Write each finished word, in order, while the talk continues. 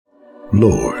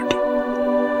Lord,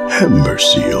 have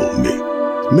mercy on me.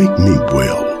 Make me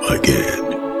well again.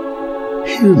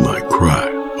 Hear my cry,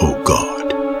 O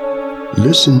God.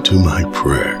 Listen to my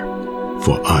prayer,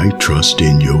 for I trust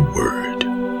in your word.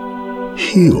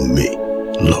 Heal me,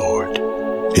 Lord,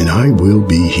 and I will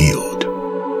be healed.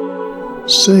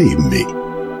 Save me,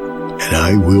 and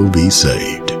I will be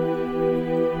saved.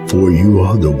 For you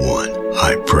are the one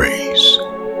I praise.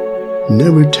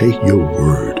 Never take your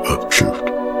word of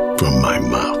truth from my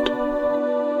mouth,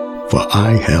 for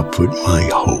I have put my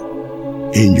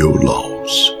hope in your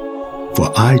laws.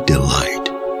 For I delight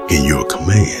in your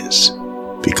commands,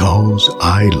 because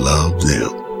I love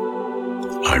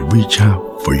them. I reach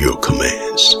out for your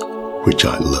commands, which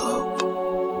I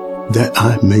love, that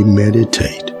I may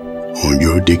meditate on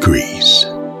your decrees.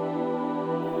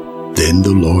 Then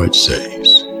the Lord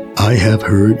says, I have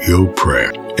heard your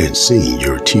prayer and seen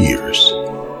your tears.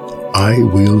 I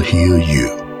will heal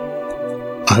you.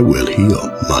 I will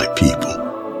heal my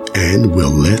people and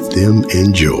will let them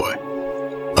enjoy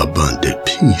abundant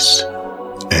peace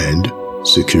and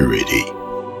security.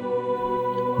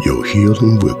 Your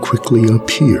healing will quickly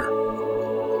appear,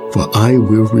 for I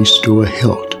will restore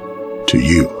health to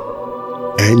you,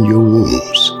 and your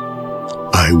wounds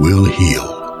I will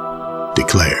heal,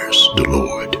 declares the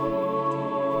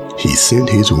Lord. He sent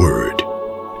his word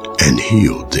and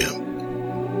healed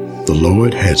them. The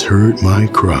Lord has heard my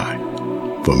cry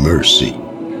for mercy.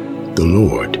 The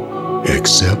Lord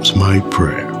accepts my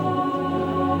prayer.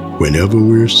 Whenever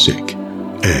we're sick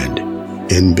and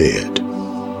in bed,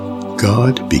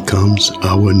 God becomes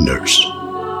our nurse,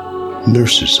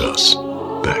 nurses us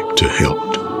back to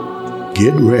health.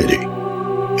 Get ready.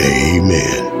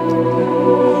 Amen.